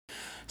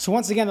So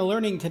once again, the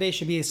learning today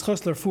should be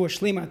Eschos L'Refuah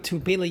Shlema to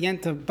Bela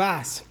Yenta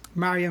Bas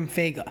Mariam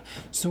Fega.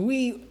 So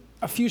we,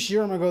 a few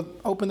shiurim ago,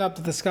 opened up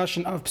the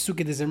discussion of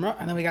Pesukei de Zimra,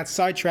 and then we got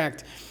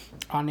sidetracked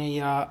on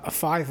a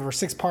 5 or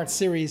 6 part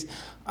series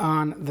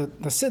on the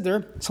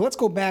Siddur. So let's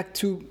go back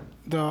to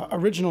the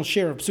original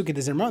share of Pesukei de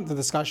Zimra, the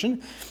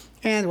discussion,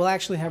 and we'll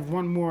actually have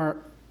one more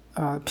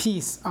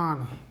piece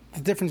on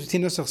the difference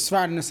between Nusach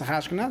Sfard and Nusach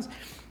Ashkenaz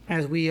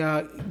as we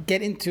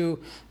get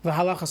into the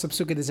halachas of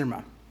Pesukei de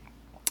Zimra.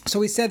 So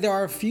we said there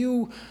are a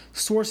few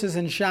sources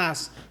in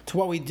Shas to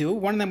what we do.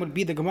 One of them would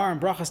be the Gemara in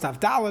Brachas Daf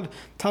Daled,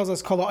 tells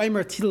us Kol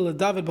ha'omer Tehillah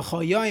David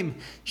b'chol yom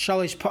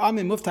shalish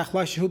pa'amim muftach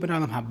lo shehu ben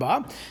olam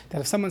haba.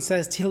 That if someone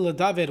says Tehillah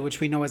David,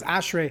 which we know as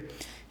Ashrei,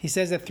 he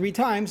says that 3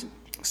 times,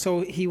 so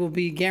he will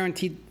be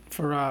guaranteed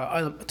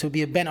for to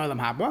be a ben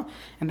olam haba,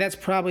 and that's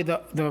probably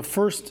the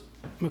first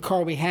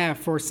makar we have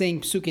for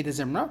saying Pesukei de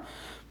Zimra.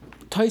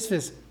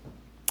 Tosfos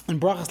in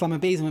Brachas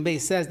Lamed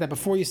Beis says that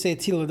before you say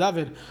Tehillah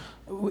David,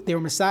 they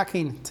were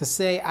misaking to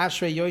say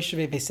Ashrei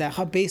Yoshevei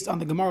Beisecha based on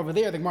the Gemara over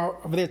there. The Gemara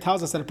over there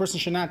tells us that a person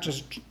should not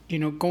just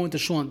go into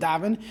shul and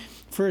daven.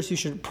 First, you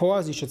should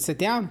pause. You should sit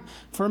down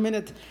for a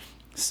minute.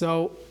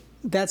 So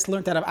that's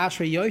learned out of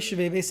Ashrei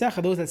Yoshevei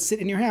Beisecha, those that sit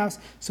in your house.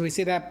 So we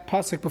say that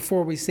pasuk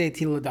before we say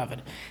Tehillah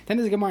David. Then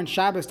there's the Gemara in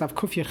Shabbos Daf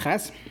Kuf Yud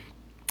Ches.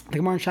 The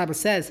Gemara in Shabbos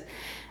says,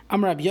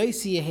 Amar Rabbi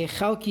Yosi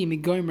Yehechalki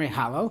Migoimrei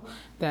Halo,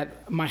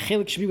 that my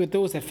chelik should be with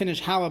those that finish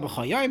Hala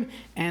b'chol yom,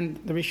 and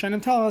the Rishonim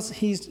tell us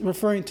he's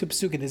referring to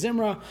Pesukei de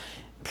Zimra,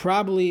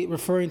 probably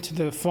referring to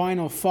the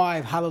final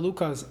 5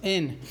 Halalukas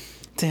in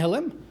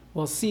Tehillim.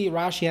 We'll see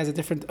Rashi has a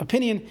different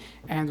opinion,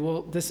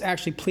 and this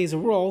actually plays a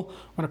role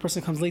when a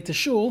person comes late to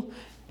shul,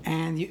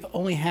 and you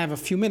only have a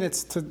few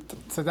minutes to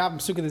daven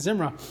Pesukei de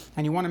Zimra,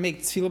 and you want to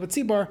make Tefillah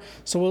B'Tzibar.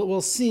 So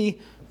we'll see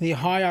the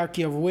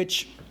hierarchy of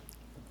which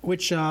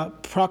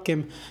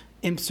prakim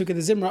in Pesukei de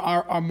Zimra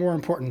are more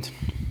important.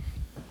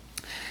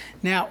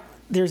 Now,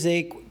 there's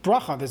a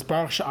bracha, there's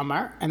Baruch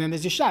She'amar, and then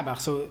there's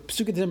Yishabach. So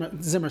Pesukei de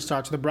Zimra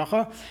starts with a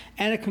bracha,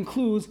 and it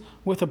concludes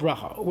with a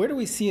bracha. Where do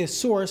we see a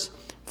source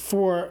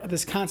for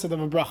this concept of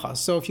a bracha?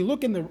 So if you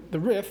look in the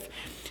Rif,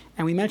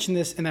 and we mentioned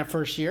this in that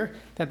first year,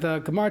 that the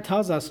Gemara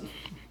tells us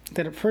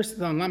that a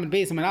person on Lamed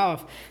Beis Amud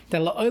Aleph,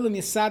 that la'olam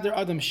yisader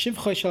adam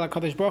shivcha shel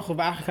HaKadosh Baruch Hu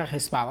v'achar כך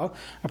hispalo.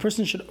 A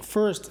person should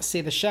first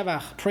say the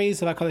shevach,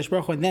 praise of HaKadosh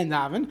Baruch Hu, and then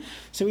daven.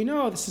 So we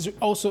know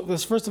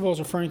this first of all is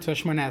referring to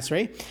Shemona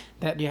Esrei,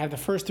 that you have the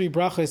first 3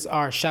 brachas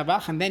are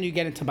shevach, and then you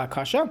get into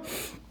bakasha.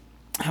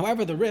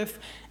 However, the Rif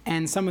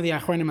and some of the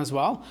Achronim as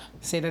well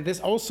say that this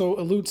also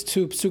alludes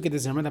to Pesukei de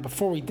Zimra, that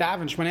before we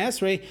daven Shemona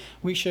Esrei,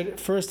 we should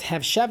first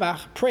have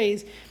shevach,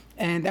 praise,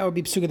 and that would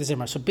be Pesukei de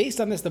Zimra. So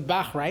based on this, the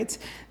Bach writes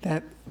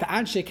that the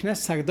Anshe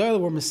Knesset HaGedolah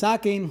were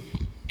misaking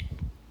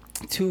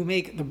to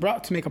make a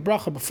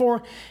bracha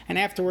before and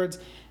afterwards,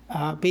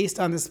 based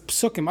on this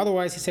psukim.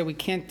 Otherwise, he said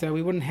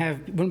we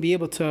wouldn't be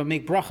able to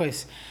make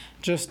brachas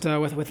just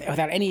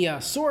without any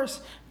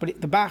source. But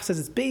the Bach says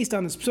it's based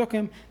on this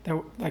psukim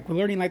that, like we're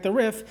learning, like the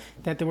Rif,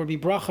 that there would be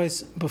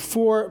brachas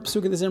before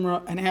Pesukei de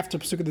Zimra and after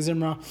Pesukei de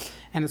Zimra,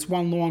 and it's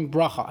one long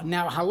bracha.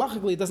 Now,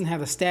 halachically, it doesn't have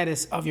the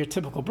status of your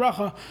typical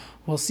bracha.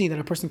 We'll see that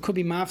a person could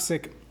be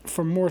mafsik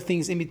for more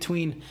things in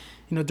between,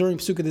 during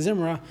Pesukei de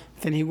Zimra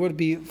than he would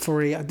be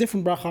for a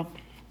different bracha.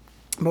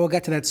 But we'll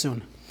get to that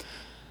soon.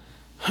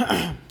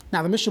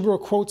 Now, the Mishnah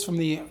Berurah quotes from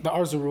the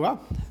Or Zarua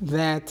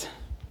that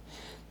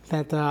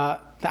the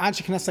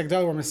Anshe Knesset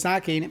HaGedolah were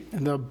misaking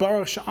the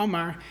Baruch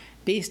She'amar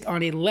based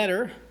on a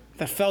letter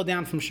that fell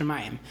down from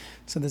Shemayim.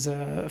 So there's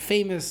a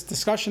famous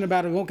discussion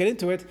about it. We won't get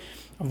into it,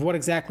 of what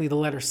exactly the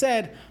letter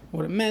said,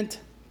 what it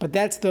meant, but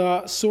that's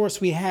the source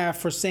we have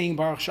for saying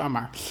Baruch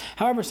She'amar.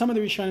 However, some of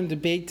the Rishonim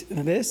debate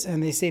this,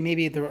 and they say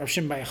maybe the Rav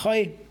Shimon Bar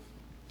Yochai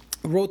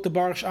wrote the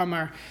Baruch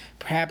She'amar.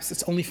 Perhaps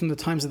it's only from the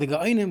times of the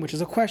Gaonim, which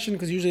is a question,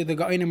 because usually the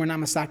Gaonim were not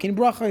masakin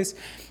brachas.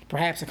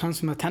 Perhaps it comes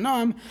from the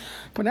Tanam,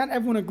 but not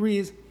everyone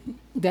agrees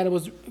that it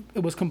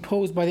was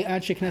composed by the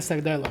Anshe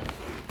Knesset HaGedolah.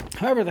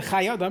 However, the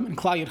Chai Adam in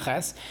Klal Yud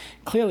Ches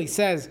clearly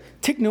says,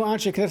 Tiknu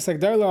Anshe Knesset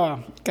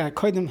HaGedolah,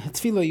 Kodim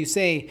Tefillah, you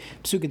say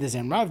Pesukei de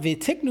Zimra,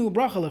 V'tiknu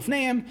bracha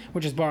lefneim,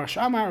 which is Baruch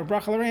She'amar, or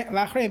bracha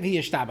la'achreim,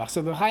 v'yishtabach.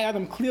 So the Chai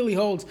Adam clearly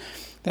holds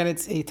that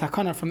it's a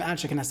takana from the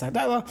Anshe Knesset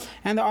HaGedolah,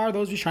 and there are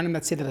those Rishonim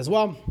that say that as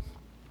well.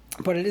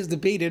 But it is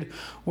debated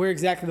where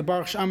exactly the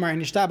Baruch She'amar and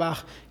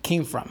Yishtabach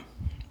came from.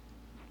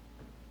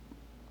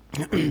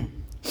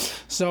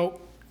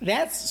 So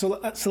let's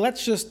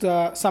just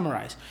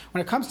summarize.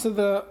 When it comes to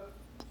the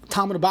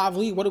Talmud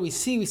Bavli, what do we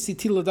see? We see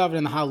Tehillah David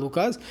and the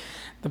Halukas.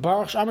 The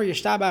Baruch She'amar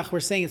Yishtabach, we're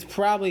saying it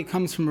probably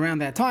comes from around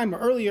that time or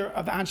earlier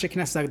of Anshe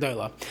Knesset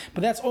HaGedolah.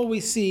 But that's all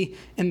we see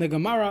in the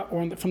Gemara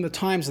or from the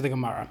times of the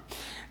Gemara.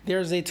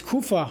 There's a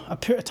tkufa,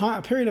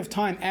 a period of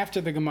time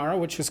after the Gemara,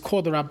 which was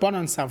called the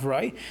Rabbanan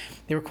Savroi.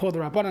 They were called the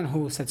Rabbanan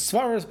who said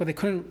Svaras, but they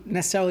couldn't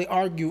necessarily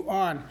argue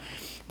on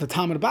the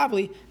Talmud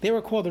Bavli. They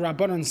were called the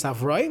Rabbanan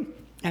Savroi,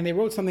 and they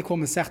wrote something called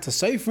Masechta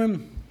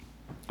Seifrim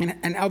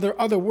and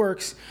other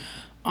works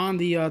on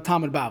the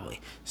Talmud Bavli.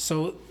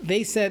 So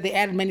they said they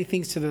added many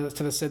things to the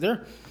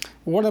Siddur.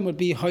 One of them would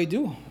be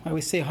Haidu. I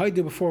always say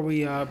Haidu before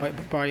we by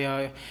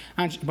the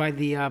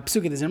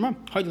Psuke de Zimra.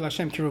 Haidu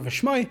Lashem Kiruv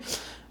V'Shmoi.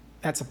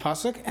 That's a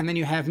pasuk, and then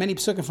you have many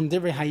psukim from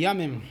Divrei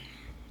Hayamim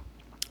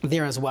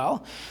there as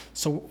well.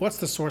 So what's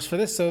the source for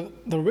this? So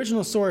the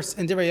original source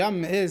in Divrei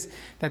Hayamim is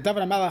that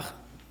David HaMelech,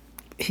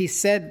 he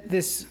said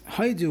this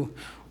Haidu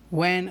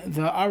when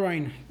the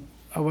Aron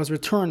was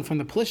returned from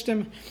the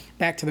Pelishtim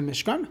back to the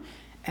Mishkan.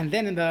 And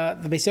then in the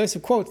Beis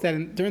Yosef quotes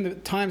that during the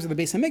times of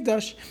the Beis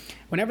HaMikdash,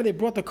 whenever they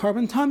brought the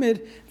Karban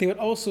Tamid, they would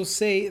also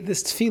say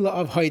this tefillah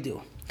of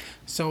Haidu.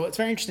 So it's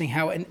very interesting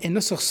how in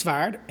Nusach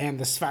Svard and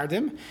the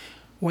Svardim,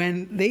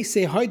 when they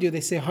say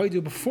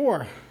Haidu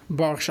before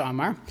Baruch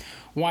She'amar.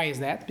 Why is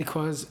that?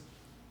 Because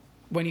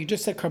when you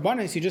just said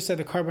Karbanis, you just said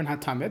the Karban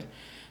HaTamid,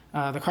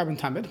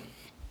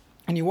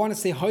 and you want to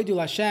say Haidu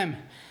Lashem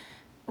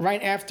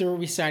right after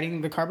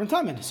reciting the Karban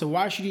Tamid. So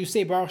why should you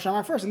say Baruch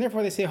She'amar first? And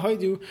therefore they say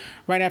Haidu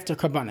right after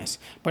Karbanis.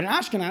 But in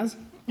Ashkenaz,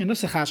 in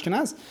Nusach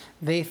Ashkenaz,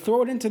 they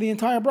throw it into the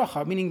entire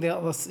bracha, meaning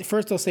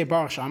first they'll say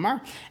Baruch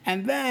She'amar,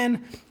 and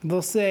then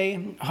they'll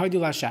say Haidu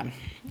Lashem.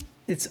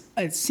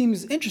 It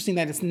seems interesting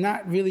that it's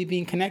not really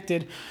being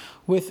connected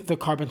with the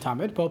Karban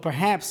Tamid, but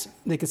perhaps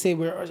they could say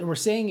we're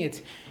saying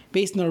it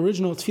based on the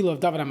original tefillah of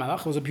David HaMelech.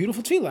 It was a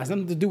beautiful tefillah. It has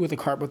nothing to do with the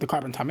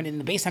Karban Tamid. In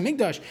the Beis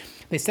HaMikdash,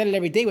 they said it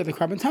every day with the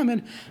Karban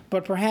Tamid,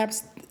 but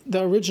perhaps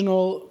the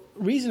original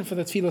reason for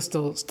the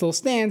tefillah still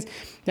stands,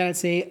 that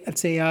it's a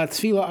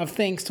tefillah of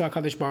thanks to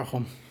HaKadosh Baruch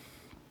Hu.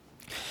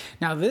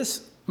 Now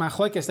this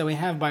machlokes that we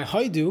have by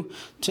Haidu,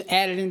 to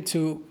add it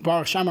into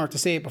Baruch She'amar, to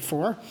say it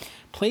before,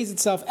 plays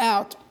itself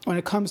out when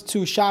it comes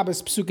to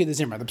Shabbos Psuke de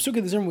Zimra. The Psuke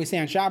de Zimra we say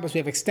on Shabbos, we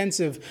have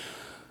extensive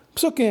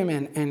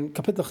psukim and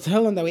kapitel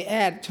tehillim that we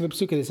add to the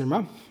Psuke de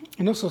Zimra.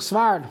 In Nusach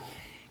Svard,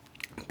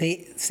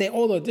 they say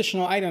all the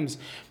additional items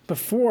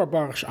before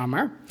Baruch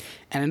She'amar,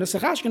 and in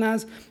Nusach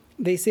Ashkenaz,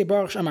 they say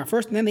Baruch She'amar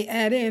first, and then they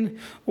add in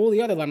all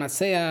the other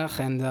Lamatseach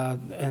and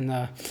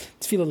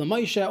Tefillah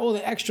L'Moshe, all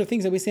the extra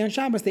things that we say on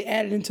Shabbos. They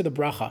add it into the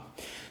bracha.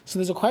 So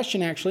there's a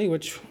question actually,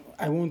 which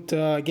I won't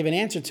give an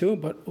answer to,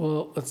 but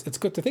it's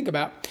good to think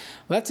about.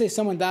 Let's say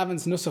someone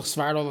davens Nusach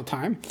Svard all the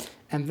time,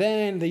 and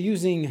then they're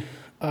using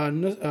a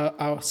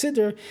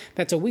siddur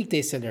that's a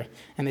weekday siddur,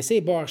 and they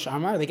say Baruch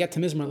She'amar, they get to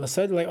Mizmor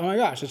L'Siddur, like, oh my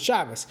gosh, it's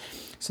Shabbos.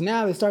 So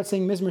now they start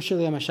saying Mizmor Shir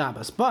L'Yom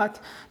HaShabbos. But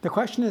the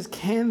question is,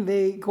 can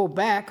they go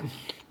back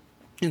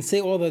and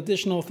say all the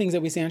additional things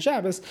that we say on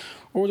Shabbos,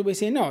 or do we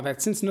say no?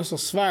 That since Nusach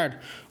Svard,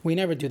 we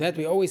never do that.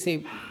 We always say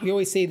the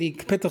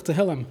Kapitel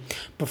Tehillim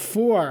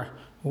before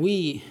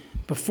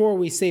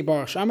we say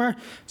Baruch She'amar,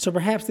 so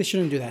perhaps they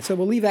shouldn't do that. So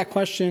we'll leave that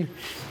question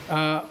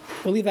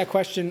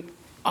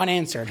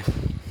unanswered.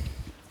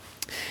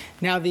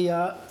 Now the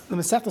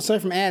Masechta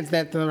Sofrim adds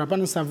that the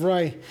Rabbanan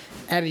Savroi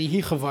added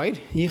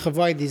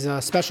Yichavoid, these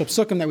special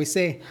psukim that we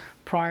say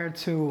prior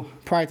to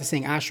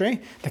saying Ashrei.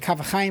 The Kaf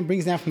HaChaim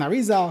brings down from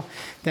Arizal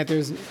that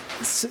there's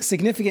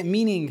significant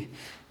meaning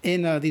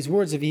in these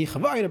words of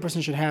Yichavoid. A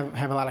person should have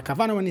a lot of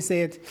kavanah when you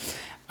say it.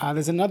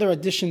 There's another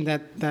addition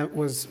that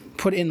was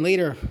put in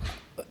later,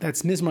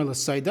 that's Mizmor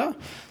L'Soida.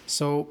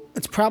 So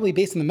it's probably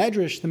based on the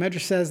Medrash. The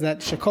Medrash says that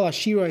Shekol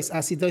HaShiros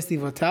Asidos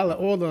Livotal,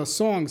 all the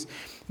songs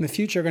in the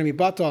future are going to be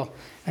batal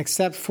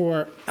except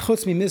for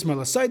Chutz Mi Mizmor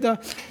L'Soida.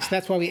 So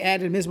that's why we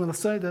added Mizmor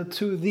L'Soida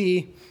to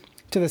the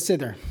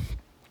Siddur.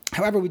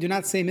 However, we do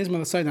not say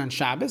Mizmor L'Soida on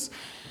Shabbos,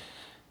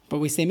 but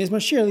we say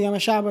Mizmor Shir L'Yom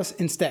HaShabbos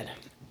instead.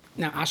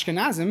 Now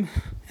Ashkenazim,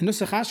 in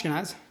Nusach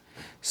Ashkenaz,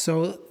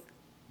 so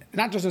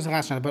not just Nusach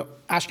Ashkenaz,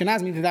 but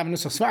Ashkenaz means that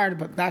Nusach Svard,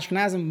 but the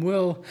Ashkenazim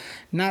will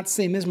not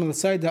say Mizmor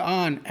L'Soida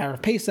on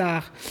Erev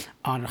Pesach,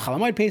 on Chol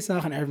Hamoed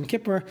Pesach, on Erev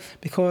Kippur,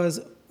 because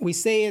we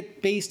say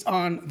it based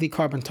on the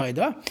Karban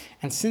Taida,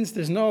 and since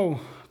there's no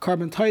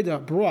Karban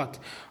Taida brought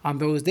on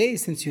those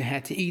days, since you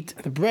had to eat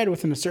the bread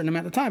within a certain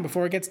amount of time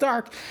before it gets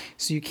dark,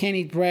 so you can't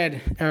eat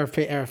bread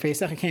Erev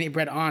Pesach, you can't eat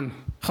bread on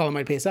Chol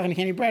Hamoed Pesach, and you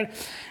can't eat bread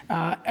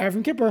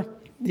Erev Kippur.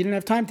 You didn't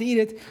have time to eat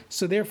it,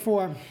 so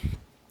therefore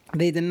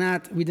we did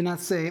not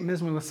say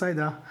Mizmor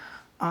L'Soida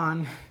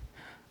on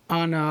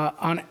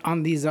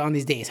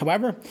these days.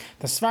 However,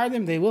 the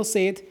Sfardim, they will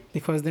say it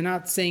because they're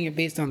not saying it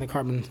based on the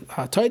Karban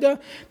Taida.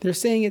 They're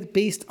saying it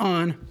based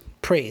on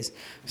praise.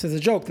 So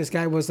there's a joke. This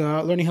guy was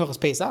learning Hilchos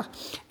Pesach,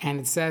 and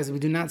it says we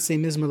do not say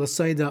Mizmor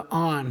L'Soida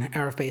on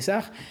Erev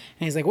Pesach. And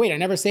he's like, wait, I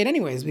never say it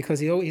anyways,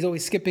 because he's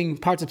always skipping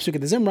parts of Psuke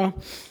de Zimra.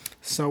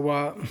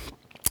 So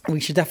we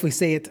should definitely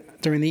say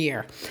it during the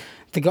year.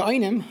 The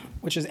Gaonim,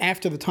 which is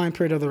after the time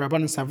period of the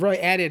Rabbanan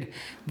Savroi, added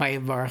by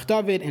Baruch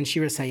David and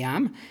Shiras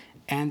Hayam,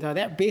 and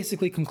that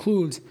basically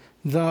concludes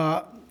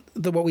what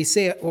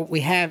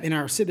we have in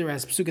our Siddur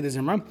as Psuke de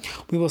Zimra.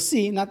 We will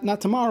see, not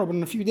tomorrow, but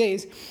in a few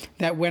days,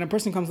 that when a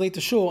person comes late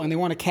to shul and they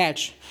want to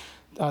catch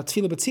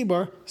Tefillah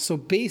B'Tzibur, so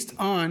based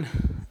on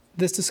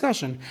this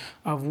discussion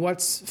of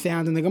what's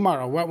found in the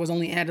Gemara, what was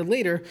only added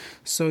later,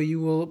 so you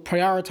will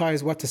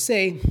prioritize what to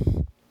say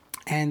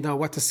and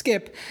what to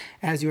skip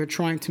as you are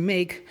trying to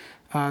make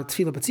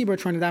Tefillah B'Tzibur,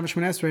 trying to daven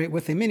Shemona Esrei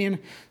with a minyan.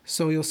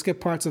 So you'll skip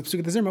parts of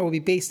Psuke de Zimra. Will be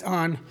based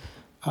on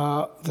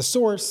the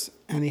source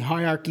and the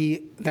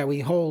hierarchy that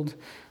we hold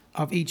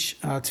of each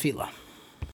tefillah.